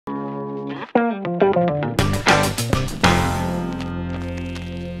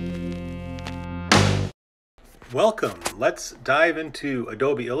Welcome. Let's dive into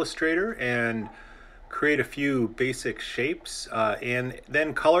Adobe Illustrator and create a few basic shapes and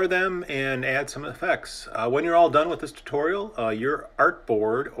then color them and add some effects. When you're all done with this tutorial, your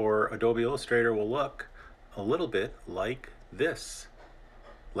artboard or Adobe Illustrator will look a little bit like this.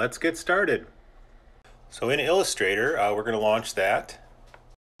 Let's get started. So in Illustrator, we're going to launch that,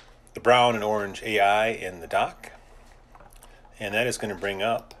 the brown and orange AI in the dock, and that is going to bring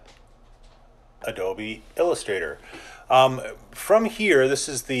up Adobe Illustrator. From here, this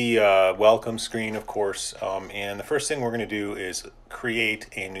is the welcome screen, of course, and the first thing we're going to do is create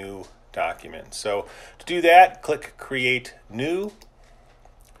a new document. So to do that, click Create New.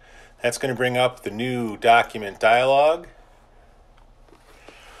 That's going to bring up the new document dialog.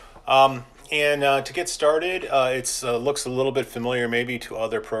 To get started, it looks a little bit familiar maybe to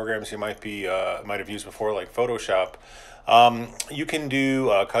other programs you might have used before, like Photoshop. You can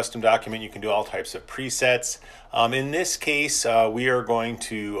do a custom document. You can do all types of presets. In this case, we are going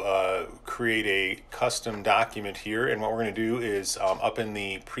to create a custom document here, and what we're going to do is up in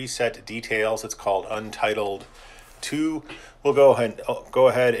the preset details, it's called Untitled 2. We'll go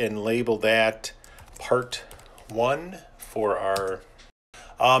ahead and label that Part 1 for our.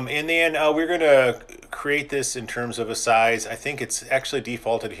 And then we're going to create this in terms of a size. I think it's actually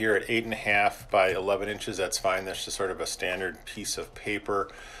defaulted here at 8.5 by 11 inches. That's fine. That's just sort of a standard piece of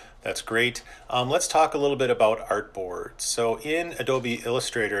paper. That's great. Let's talk a little bit about artboards. So in Adobe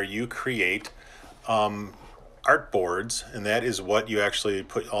Illustrator, you create artboards, and that is what you actually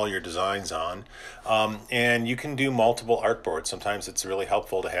put all your designs on. And you can do multiple artboards. Sometimes it's really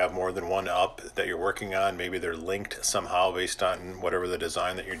helpful to have more than one up that you're working on. Maybe they're linked somehow based on whatever the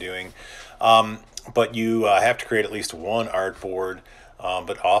design that you're doing. But you have to create at least one artboard,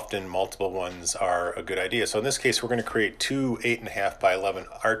 but often multiple ones are a good idea. So in this case, we're going to create two 8.5 by 11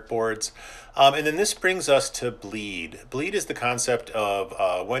 artboards. And then this brings us to bleed. Bleed is the concept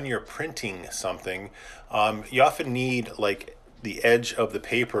of when you're printing something, you often need like the edge of the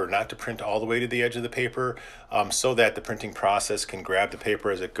paper, not to print all the way to the edge of the paper, so that the printing process can grab the paper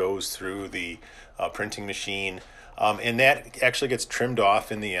as it goes through the printing machine. And that actually gets trimmed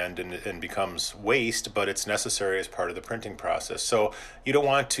off in the end and becomes waste, but it's necessary as part of the printing process. So you don't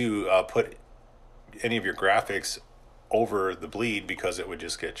want to put any of your graphics over the bleed because it would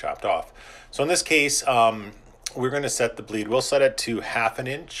just get chopped off. So in this case, we're going to set the bleed. We'll set it to 1/2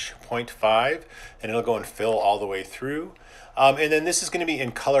 inch, 0.5, and it'll go and fill all the way through. And then this is going to be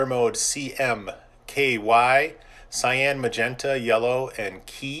in color mode CMKY, cyan, magenta, yellow, and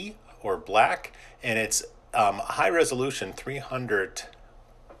key or black. And it's high resolution, 300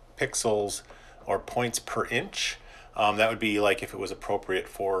 pixels or points per inch. That would be like if it was appropriate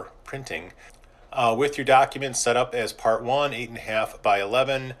for printing. With your document set up as part 1, 8.5 by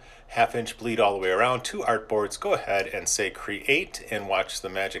 11, 1/2 inch bleed all the way around, 2 artboards, go ahead and say create and watch the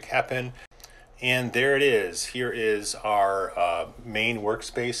magic happen. And there it is. Here is our main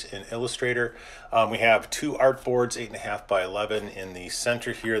workspace in Illustrator. We have 2 artboards, 8.5 by 11 in the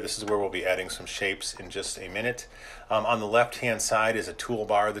center here. This is where we'll be adding some shapes in just a minute. On the left-hand side is a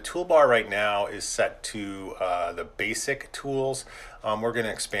toolbar. The toolbar right now is set to the basic tools. We're going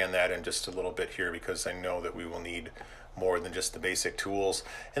to expand that in just a little bit here because I know that we will need more than just the basic tools.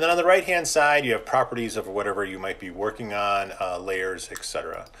 And then on the right-hand side, you have properties of whatever you might be working on, layers,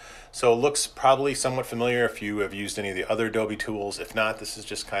 etc. So it looks probably somewhat familiar if you have used any of the other Adobe tools. If not, this is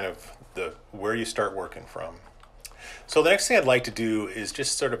just kind of where you start working from. So the next thing I'd like to do is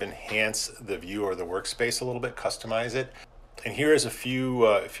just sort of enhance the view or the workspace a little bit, customize it. And here is a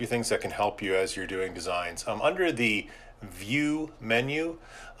few things that can help you as you're doing designs. Under the View menu,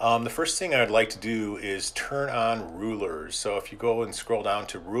 the first thing I'd like to do is turn on rulers. So if you go and scroll down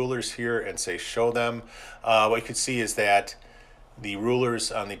to rulers here and say show them, what you can see is that the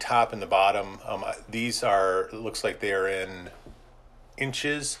rulers on the top and the bottom, these are, it looks like they are in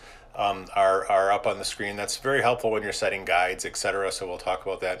inches, are up on the screen. That's very helpful when you're setting guides, etc. So we'll talk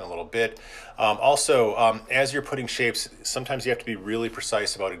about that in a little bit. Also, as you're putting shapes, sometimes you have to be really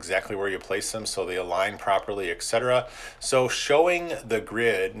precise about exactly where you place them so they align properly, etc. So showing the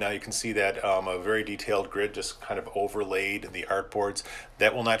grid, now you can see that a very detailed grid just kind of overlaid the artboards.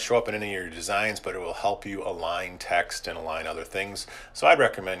 That will not show up in any of your designs, but it will help you align text and align other things. So I'd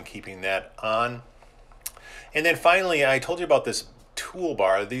recommend keeping that on. And then finally, I told you about this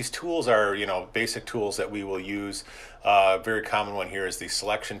toolbar. These tools are, basic tools that we will use. A very common one here is the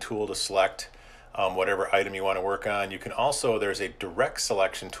selection tool to select whatever item you want to work on. You can also, there's a direct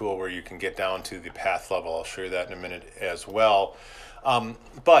selection tool where you can get down to the path level. I'll show you that in a minute as well.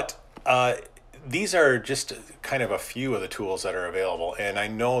 But these are just kind of a few of the tools that are available, and I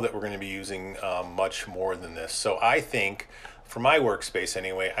know that we're going to be using much more than this. So I think for my workspace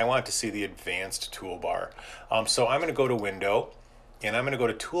anyway, I want to see the advanced toolbar. So I'm going to go to Window, and I'm going to go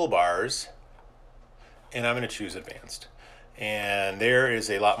to Toolbars, and I'm going to choose Advanced. And there is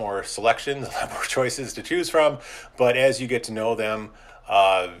a lot more selections, a lot more choices to choose from, but as you get to know them,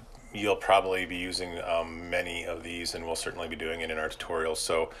 you'll probably be using many of these, and we'll certainly be doing it in our tutorials.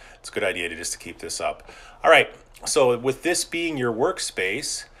 So it's a good idea to just to keep this up. All right, so with this being your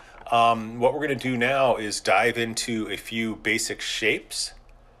workspace, what we're going to do now is dive into a few basic shapes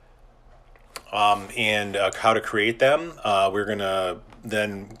and how to create them. We're going to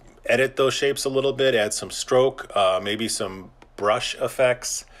then edit those shapes a little bit, add some stroke, maybe some brush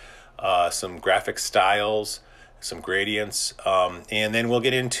effects, some graphic styles, some gradients, and then we'll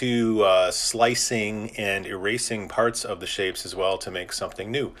get into slicing and erasing parts of the shapes as well to make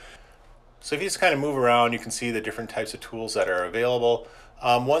something new. So if you just kind of move around, you can see the different types of tools that are available.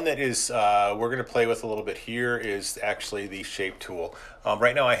 One that is we're going to play with a little bit here is actually the shape tool.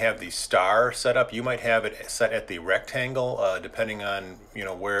 Right now I have the star set up. You might have it set at the rectangle, depending on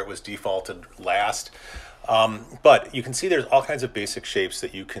where it was defaulted last. But you can see there's all kinds of basic shapes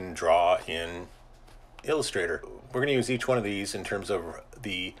that you can draw in Illustrator. We're going to use each one of these in terms of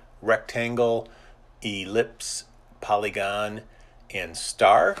the rectangle, ellipse, polygon, and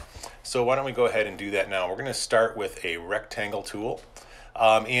star. So why don't we go ahead and do that now. We're going to start with a rectangle tool.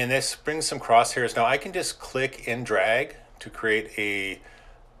 And this brings some crosshairs. Now I can just click and drag to create a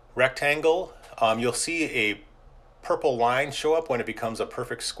rectangle. You'll see a purple line show up when it becomes a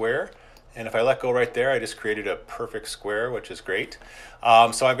perfect square. And if I let go right there, I just created a perfect square, which is great.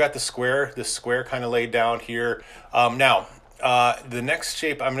 So I've got the square kind of laid down here. Now, the next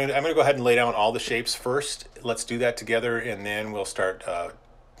shape, I'm gonna go ahead and lay down all the shapes first. Let's do that together, and then we'll start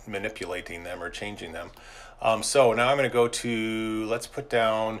manipulating them or changing them. So now I'm gonna go to, let's put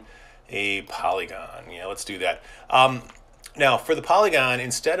down a polygon. Yeah, let's do that. Now for the polygon,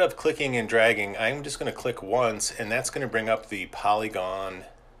 instead of clicking and dragging, I'm just gonna click once, and that's gonna bring up the polygon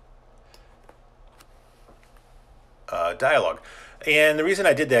dialog. And the reason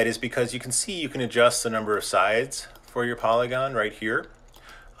I did that is because you can see you can adjust the number of sides for your polygon right here.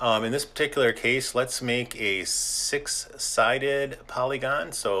 In this particular case, let's make a 6-sided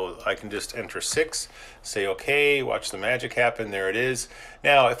polygon. So I can just enter 6, say okay, watch the magic happen, there it is.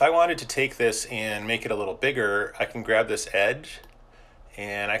 Now if I wanted to take this and make it a little bigger, I can grab this edge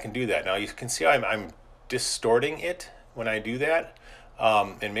and I can do that. Now you can see I'm distorting it when I do that.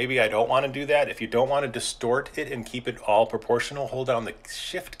 And maybe I don't want to do that. If you don't want to distort it and keep it all proportional, hold down the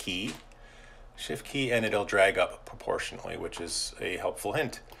shift key, and it'll drag up proportionally, which is a helpful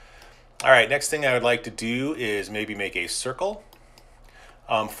hint. All right, next thing I would like to do is maybe make a circle.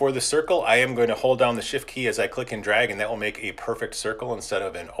 For the circle, I am going to hold down the shift key as I click and drag, and that will make a perfect circle instead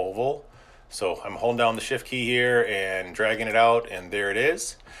of an oval. So I'm holding down the shift key here and dragging it out, and there it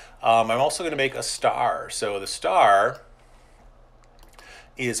is. I'm also going to make a star. So the star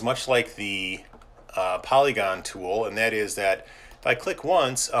is much like the polygon tool, and that is that if I click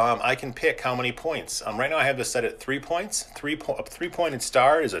once, I can pick how many points. Right now I have this set at 3 points. A 3-pointed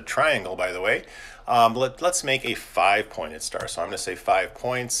star is a triangle, by the way. Let's make a 5-pointed star. So I'm going to say 5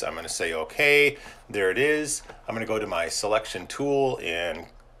 points. I'm going to say okay. There it is. I'm going to go to my selection tool and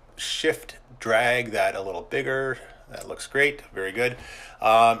shift drag that a little bigger. That looks great. Very good.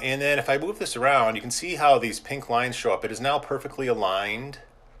 And then if I move this around, you can see how these pink lines show up. It is now perfectly aligned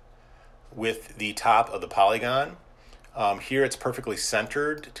with the top of the polygon. Here it's perfectly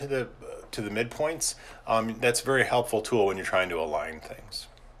centered to the midpoints. That's a very helpful tool when you're trying to align things.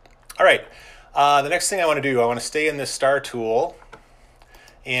 All right, the next thing I want to do, I want to stay in this star tool,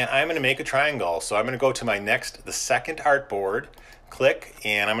 and I'm going to make a triangle. So I'm going to go to the second artboard, click,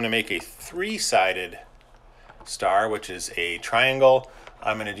 and I'm going to make a 3-sided star, which is a triangle.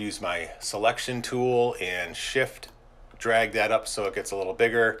 I'm going to use my selection tool and shift drag that up so it gets a little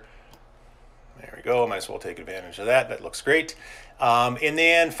bigger. There we go. Might as well take advantage of that. That looks great. And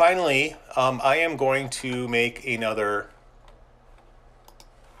then finally, I am going to make another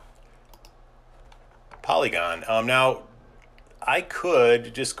polygon. Now, I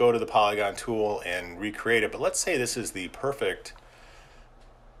could just go to the polygon tool and recreate it, but let's say this is the perfect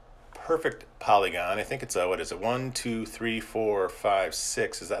polygon. I think it's a, what is it? 1, 2, 3, 4, 5,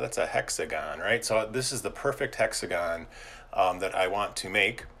 6. That's a hexagon, right? So this is the perfect hexagon that I want to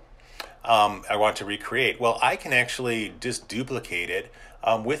make. I want to recreate. Well, I can actually just duplicate it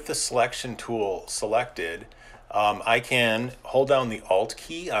with the selection tool selected. I can hold down the Alt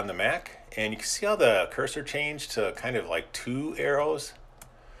key on the Mac, and you can see how the cursor changed to kind of like 2 arrows.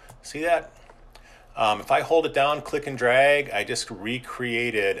 See that? If I hold it down, click and drag, I just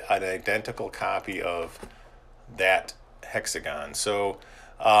recreated an identical copy of that hexagon. So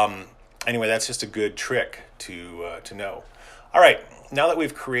anyway, that's just a good trick to know. All right, now that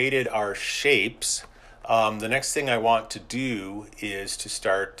we've created our shapes, the next thing I want to do is to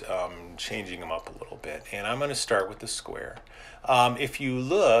start changing them up a little bit. And I'm going to start with the square. If you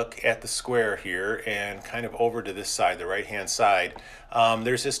look at the square here and kind of over to this side, the right-hand side,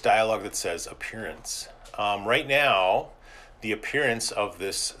 there's this dialog that says appearance. Right now, the appearance of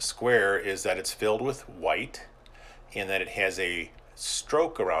this square is that it's filled with white and that it has a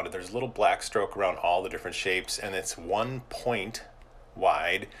stroke around it. There's a little black stroke around all the different shapes, and it's 1 point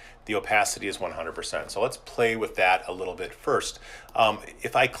wide. The opacity is 100%. So let's play with that a little bit first.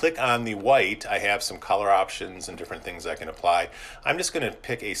 If I click on the white, I have some color options and different things I can apply. I'm just going to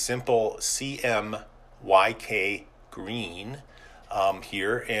pick a simple CMYK green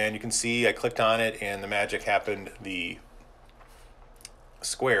here, and you can see I clicked on it and the magic happened. The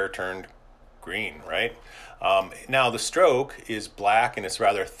square turned green, right? Now the stroke is black and it's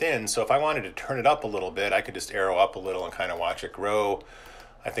rather thin, so if I wanted to turn it up a little bit, I could just arrow up a little and kind of watch it grow.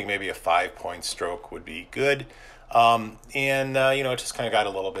 I think maybe a 5-point stroke would be good. You know, it just kind of got a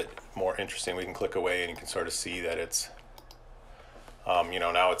little bit more interesting. We can click away and you can sort of see that it's, you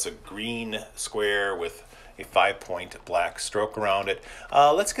know, now it's a green square with a 5-point black stroke around it.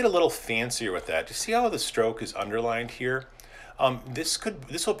 Let's get a little fancier with that. Do you see how the stroke is underlined here? This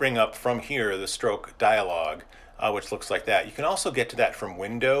will bring up from here the stroke dialog, which looks like that. You can also get to that from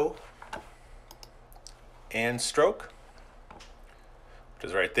window and stroke, which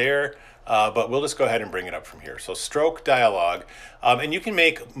is right there. But we'll just go ahead and bring it up from here. So stroke dialog, and you can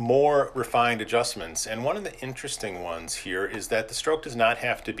make more refined adjustments. And one of the interesting ones here is that the stroke does not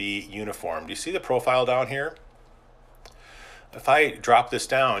have to be uniform. Do you see the profile down here? If I drop this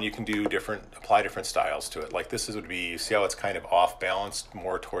down, you can do apply different styles to it. Like this would be, you see how it's kind of off balanced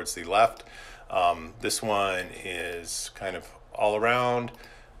more towards the left. This one is kind of all around.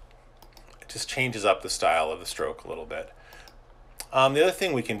 It just changes up the style of the stroke a little bit. The other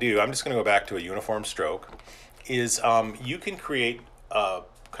thing we can do, I'm just going to go back to a uniform stroke, is you can create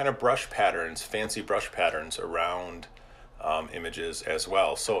kind of brush patterns, fancy brush patterns around images as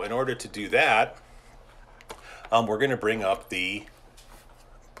well. So in order to do that, we're going to bring up the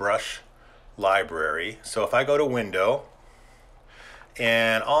brush library. So if I go to window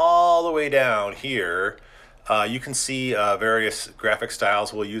and all the way down here, you can see various graphic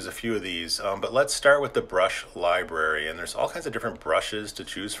styles. We'll use a few of these, but let's start with the brush library. And there's all kinds of different brushes to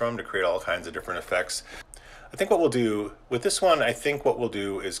choose from to create all kinds of different effects. I think what we'll do with this one, I think what we'll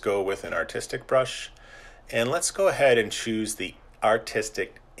do is go with an artistic brush. And let's go ahead and choose the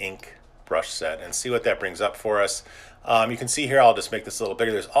artistic ink brush set and see what that brings up for us. You can see here, I'll just make this a little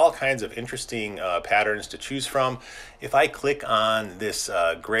bigger. There's all kinds of interesting patterns to choose from. If I click on this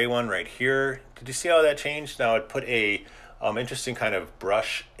gray one right here, did you see how that changed? Now it put a interesting kind of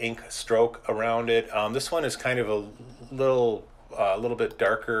brush ink stroke around it. This one is kind of a little bit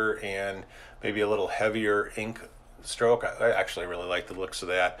darker and maybe a little heavier ink stroke. I actually really like the looks of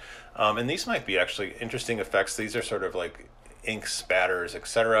that. And these might be actually interesting effects. These are sort of like ink spatters,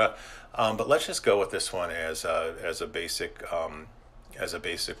 etc. But let's just go with this one as a basic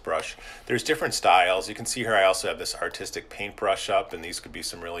brush. There's different styles. You can see here I also have this artistic paintbrush up, and these could be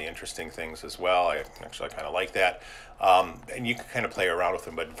some really interesting things as well. I kind of like that. And you can kind of play around with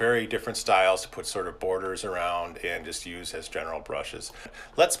them, but very different styles to put sort of borders around and just use as general brushes.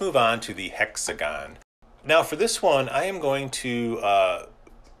 Let's move on to the hexagon. Now for this one, I am going to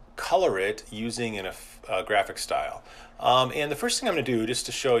color it using a graphic style. And the first thing I'm going to do, just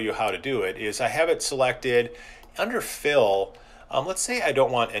to show you how to do it, is I have it selected under fill. Let's say I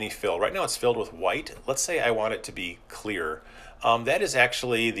don't want any fill. Right now it's filled with white. Let's say I want it to be clear. That is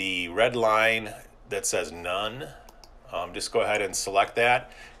actually the red line that says none. Just go ahead and select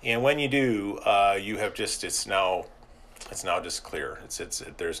that. And when you do, you have just, it's now just clear.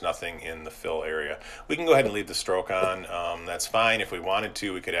 There's nothing in the fill area. We can go ahead and leave the stroke on. That's fine. If we wanted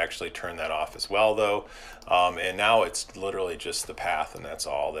to, we could actually turn that off as well, though. And now it's literally just the path, and that's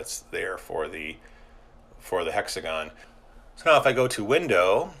all that's there for the hexagon. So now if I go to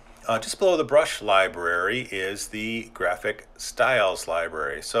Window, just below the brush library is the graphic styles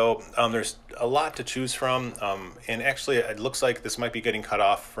library. So there's a lot to choose from, and actually it looks like this might be getting cut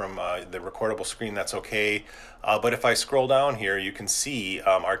off from the recordable screen. That's okay. But if I scroll down here, you can see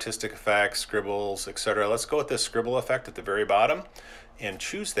artistic effects, scribbles, etc. Let's go with this scribble effect at the very bottom and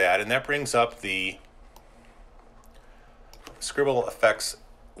choose that, and that brings up the scribble effects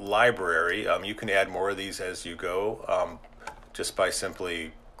library. You can add more of these as you go, just by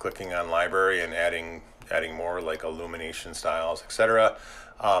simply clicking on library and adding more like illumination styles, etc.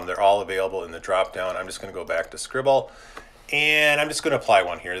 They're all available in the drop down. I'm just going to go back to Scribble, and I'm just going to apply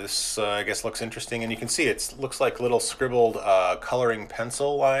one here. This I guess looks interesting, and you can see it looks like little scribbled coloring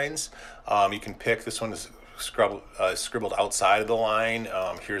pencil lines. You can pick, this one is scribbled outside of the line.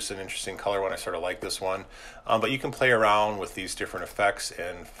 Here's an interesting color one. I sort of like this one. But you can play around with these different effects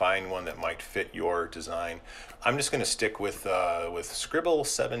and find one that might fit your design. I'm just going to stick with Scribble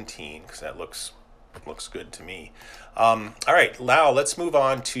 17 because that looks good to me. All right, now let's move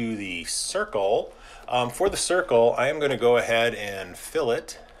on to the circle. For the circle, I am going to go ahead and fill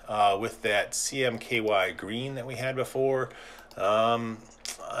it with that CMKY green that we had before.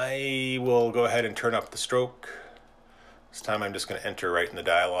 I will go ahead and turn up the stroke. This time I'm just going to enter right in the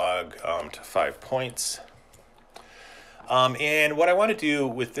dialog to 5 points. And what I want to do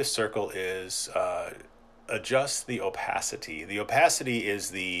with this circle is adjust the opacity. The opacity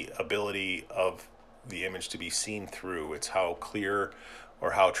is the ability of the image to be seen through. It's how clear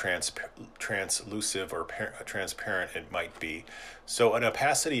or how translucent or transparent it might be. So an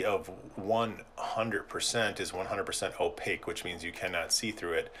opacity of 100% is 100% opaque, which means you cannot see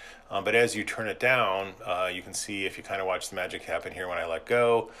through it. But as you turn it down, you can see, if you kind of watch the magic happen here when I let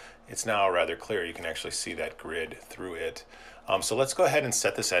go, it's now rather clear. You can actually see that grid through it. So let's go ahead and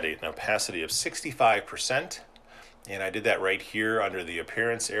set this at an opacity of 65%. And I did that right here under the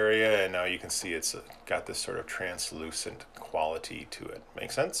appearance area, and now you can see it's got this sort of translucent quality to it.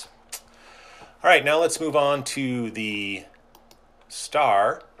 Make sense? All right, now let's move on to the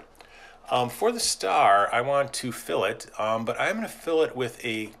star. For the star, I want to fill it, but I'm going to fill it with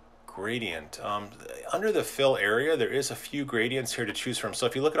a gradient. Under the fill area, there is a few gradients here to choose from. So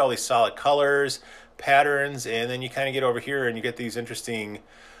if you look at all these solid colors, patterns, and then you kind of get over here and you get these interesting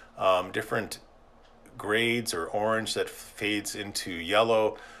different grades, or orange that fades into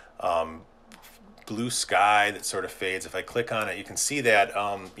yellow, blue sky that sort of fades. If I click on it, you can see that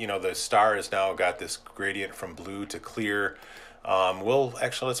you know, the star has now got this gradient from blue to clear.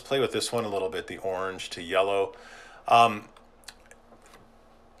 Let's play with this one a little bit, the orange to yellow.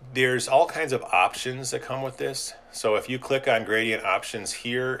 There's all kinds of options that come with this. So if you click on gradient options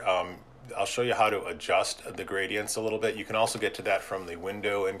here, I'll show you how to adjust the gradients a little bit. You can also get to that from the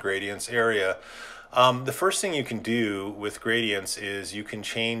window and gradients area. The first thing you can do with gradients is you can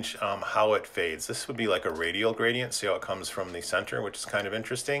change how it fades. This would be like a radial gradient. See how it comes from the center, which is kind of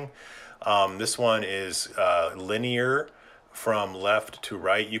interesting. This one is linear from left to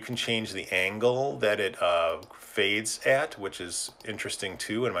right. You can change the angle that it fades at, which is interesting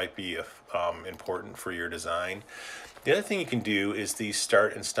too, and might be important for your design. The other thing you can do is the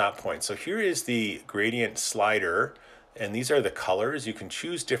start and stop points. So here is the gradient slider, and these are the colors. You can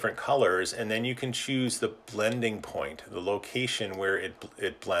choose different colors, and then you can choose the blending point, the location where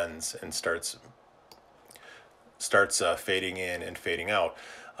it blends and starts fading in and fading out.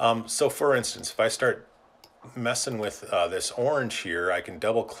 So for instance, if I start messing with this orange here, I can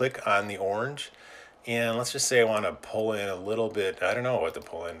double click on the orange, and let's just say I want to pull in a little bit. I don't know what to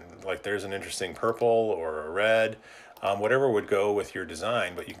pull in. Like, there's an interesting purple or a red, whatever would go with your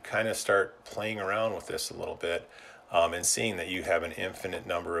design, but you can kind of start playing around with this a little bit. And seeing that you have an infinite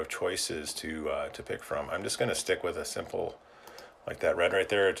number of choices to pick from. I'm just going to stick with a simple, like that red right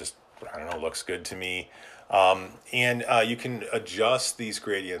there. It just, I don't know, looks good to me. You can adjust these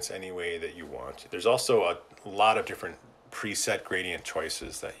gradients any way that you want. There's also a lot of different preset gradient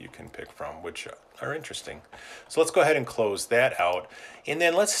choices that you can pick from, which are interesting. So let's go ahead and close that out. And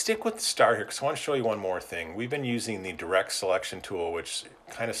then let's stick with the star here, because I want to show you one more thing. We've been using the direct selection tool, which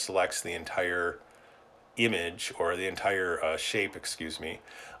kind of selects the entire image, or the entire shape, excuse me.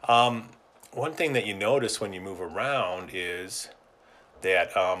 One thing that you notice when you move around is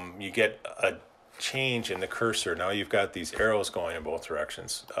that you get a change in the cursor. Now you've got these arrows going in both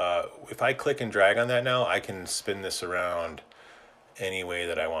directions. If I click and drag on that now, I can spin this around any way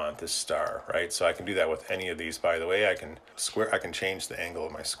that I want, this star, right? So I can do that with any of these, by the way. I can change the angle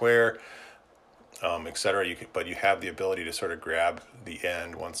of my square, etc. But you have the ability to sort of grab the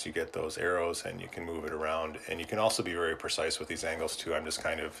end once you get those arrows, and you can move it around. And you can also be very precise with these angles too. I'm just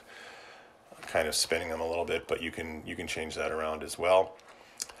kind of spinning them a little bit, but you can change that around as well.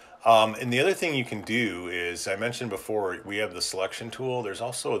 And the other thing you can do is, I mentioned before, we have the selection tool. There's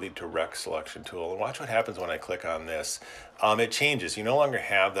also the direct selection tool. And watch what happens when I click on this. It changes. You no longer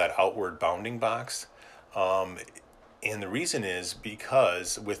have that outward bounding box. And the reason is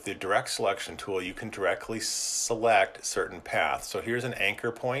because with the direct selection tool, you can directly select certain paths. So here's an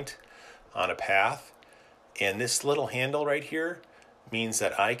anchor point on a path. And this little handle right here means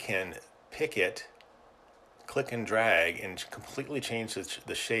that I can pick it click and drag and completely change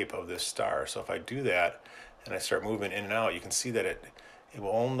the shape of this star. So if I do that and I start moving in and out, you can see that it will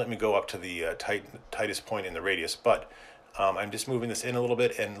only let me go up to the tightest point in the radius, but I'm just moving this in a little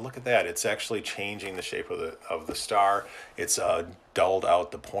bit, and look at that. It's actually changing the shape of the star. It's dulled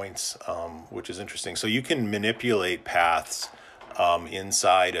out the points, which is interesting. So you can manipulate paths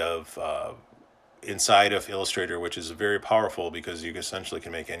inside of Illustrator, which is very powerful because you essentially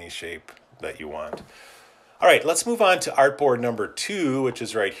can make any shape that you want. All right, let's move on to artboard number 2, which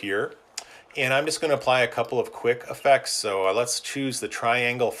is right here. And I'm just going to apply a couple of quick effects. So let's choose the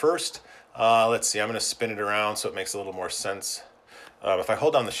triangle first. Let's see, I'm going to spin it around so it makes a little more sense. If I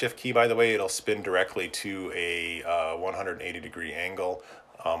hold down the shift key, by the way, it'll spin directly to a 180-degree angle,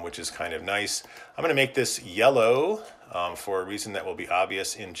 which is kind of nice. I'm going to make this yellow for a reason that will be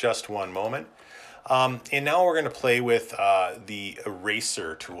obvious in just one moment. And now we're going to play with the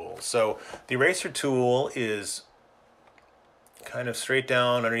eraser tool. So the eraser tool is kind of straight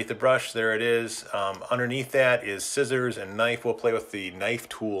down underneath the brush. There it is. Underneath that is scissors and knife. We'll play with the knife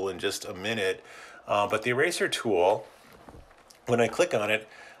tool in just a minute. But the eraser tool, when I click on it,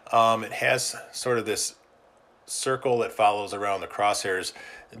 it has sort of this circle that follows around the crosshairs.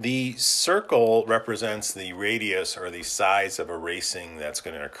 The circle represents the radius or the size of erasing that's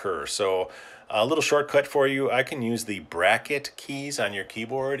going to occur. So a little shortcut for you, I can use the bracket keys on your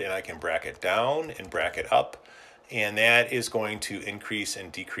keyboard, and I can bracket down and bracket up, and that is going to increase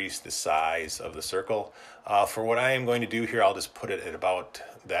and decrease the size of the circle. For what I am going to do here, I'll just put it at about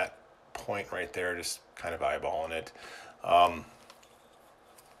that point right there, just kind of eyeballing it.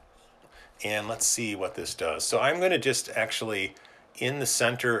 And let's see what this does. So I'm going to just actually, in the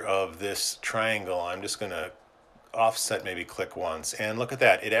center of this triangle, I'm just going to offset, maybe click once, and look at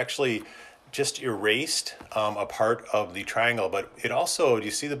that. It actually just erased a part of the triangle, but it also, do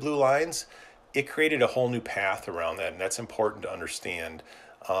you see the blue lines? It created a whole new path around that, and that's important to understand,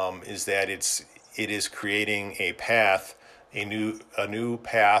 is that it is creating a path, a new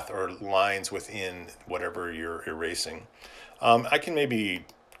path or lines within whatever you're erasing. I can maybe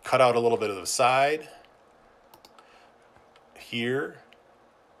cut out a little bit of the side here.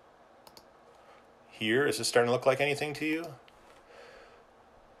 Here, is this starting to look like anything to you?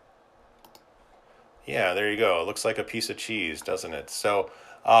 Yeah, there you go. It looks like a piece of cheese, doesn't it? So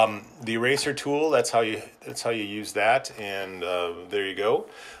the eraser tool, that's how you use that, and there you go.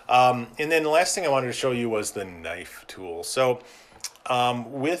 And then the last thing I wanted to show you was the knife tool. So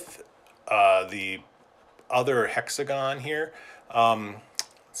with the other hexagon here, let's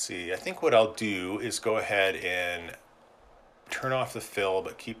see, I think what I'll do is go ahead and turn off the fill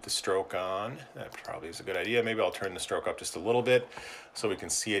but keep the stroke on. That probably is a good idea. Maybe I'll turn the stroke up just a little bit so we can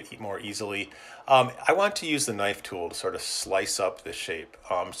see it more easily. I want to use the knife tool to sort of slice up the shape.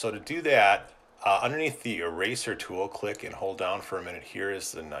 So to do that, underneath the eraser tool, click and hold down for a minute. Here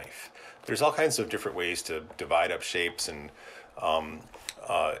is the knife. There's all kinds of different ways to divide up shapes and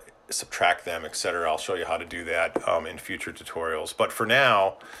subtract them, etc. I'll show you how to do that in future tutorials. But for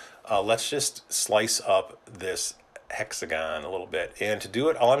now, let's just slice up this hexagon a little bit. And to do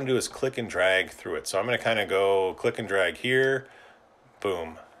it, all I'm going to do is click and drag through it. So I'm going to kind of go click and drag here.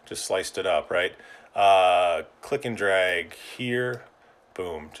 Boom. Just sliced it up, right? Click and drag here.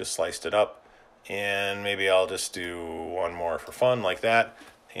 Boom. Just sliced it up. And maybe I'll just do one more for fun like that.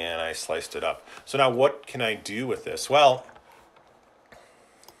 And I sliced it up. So now what can I do with this? Well,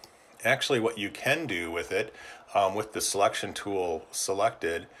 actually what you can do with it, with the selection tool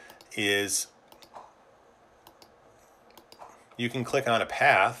selected, is you can click on a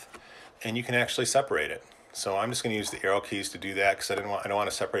path and you can actually separate it. So I'm just going to use the arrow keys to do that because I don't want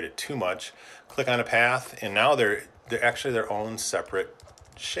to separate it too much. Click on a path, and now they're actually their own separate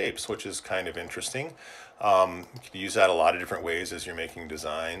shapes, which is kind of interesting. You can use that a lot of different ways as you're making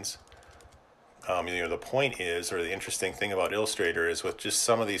designs. The point is, or the interesting thing about Illustrator is, with just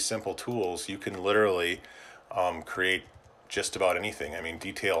some of these simple tools, you can literally create just about anything. I mean,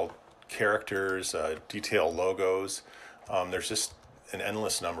 detailed characters, detailed logos. There's just an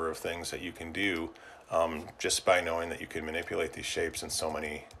endless number of things that you can do just by knowing that you can manipulate these shapes in so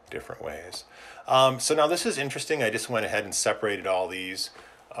many different ways. So now this is interesting. I just went ahead and separated all these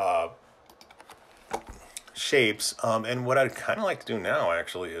shapes. And what I'd kind of like to do now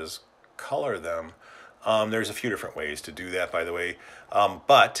actually is color them. There's a few different ways to do that, by the way.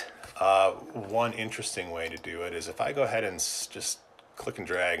 But one interesting way to do it is if I go ahead and just click and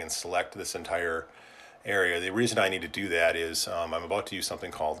drag and select this entire area. The reason I need to do that is I'm about to use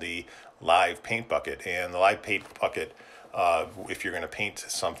something called the live paint bucket. And the live paint bucket, if you're going to paint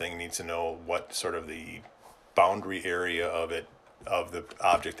something, needs to know what sort of the boundary area of it the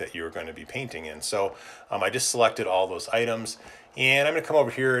object that you're going to be painting in. So I just selected all those items, and I'm going to come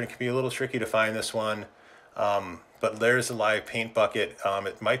over here, and it can be a little tricky to find this one. But there's a live paint bucket.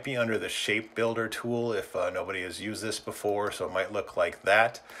 It might be under the shape builder tool if nobody has used this before, so it might look like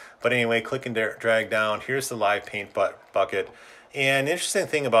that. But anyway, click and drag down. Here's the live paint bucket. And the interesting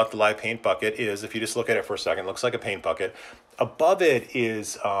thing about the live paint bucket is, if you just look at it for a second, it looks like a paint bucket. Above it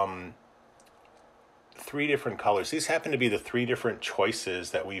is 3 different colors. These happen to be the 3 different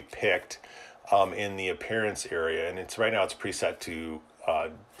choices that we picked in the appearance area. And it's right now it's preset to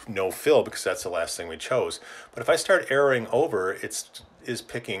no fill because that's the last thing we chose. But if I start arrowing over, is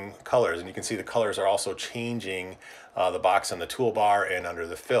picking colors, and you can see the colors are also changing the box on the toolbar and under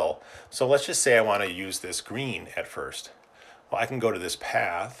the fill. So let's just say I want to use this green at first. Well, I can go to this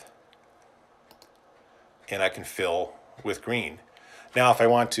path and I can fill with green. Now if I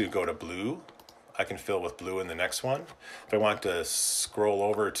want to go to blue, I can fill with blue in the next one. If I want to scroll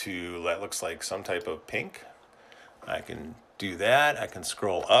over to, that looks like some type of pink, I can do that. I can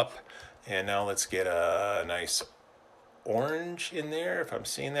scroll up, and now let's get a nice orange in there, if I'm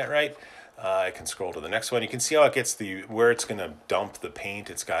seeing that right. I can scroll to the next one. You can see how it gets where it's going to dump the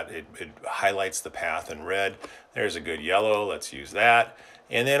paint. It highlights the path in red. There's a good yellow. Let's use that.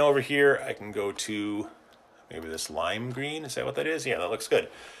 And then over here, I can go to maybe this lime green. Is that what that is? Yeah, that looks good.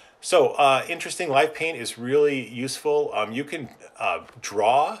 So interesting. Live paint is really useful. You can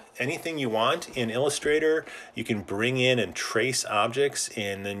draw anything you want in Illustrator. You can bring in and trace objects,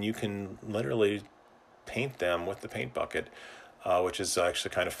 and then you can literally paint them with the paint bucket, which is actually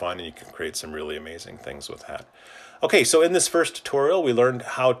kind of fun, and you can create some really amazing things with that. Okay, so in this first tutorial, we learned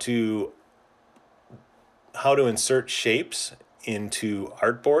how to insert shapes into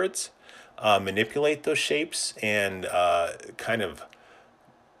artboards, manipulate those shapes, and kind of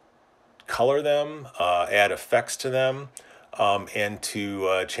color them, add effects to them, and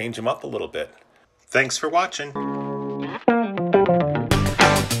to change them up a little bit. Thanks for watching.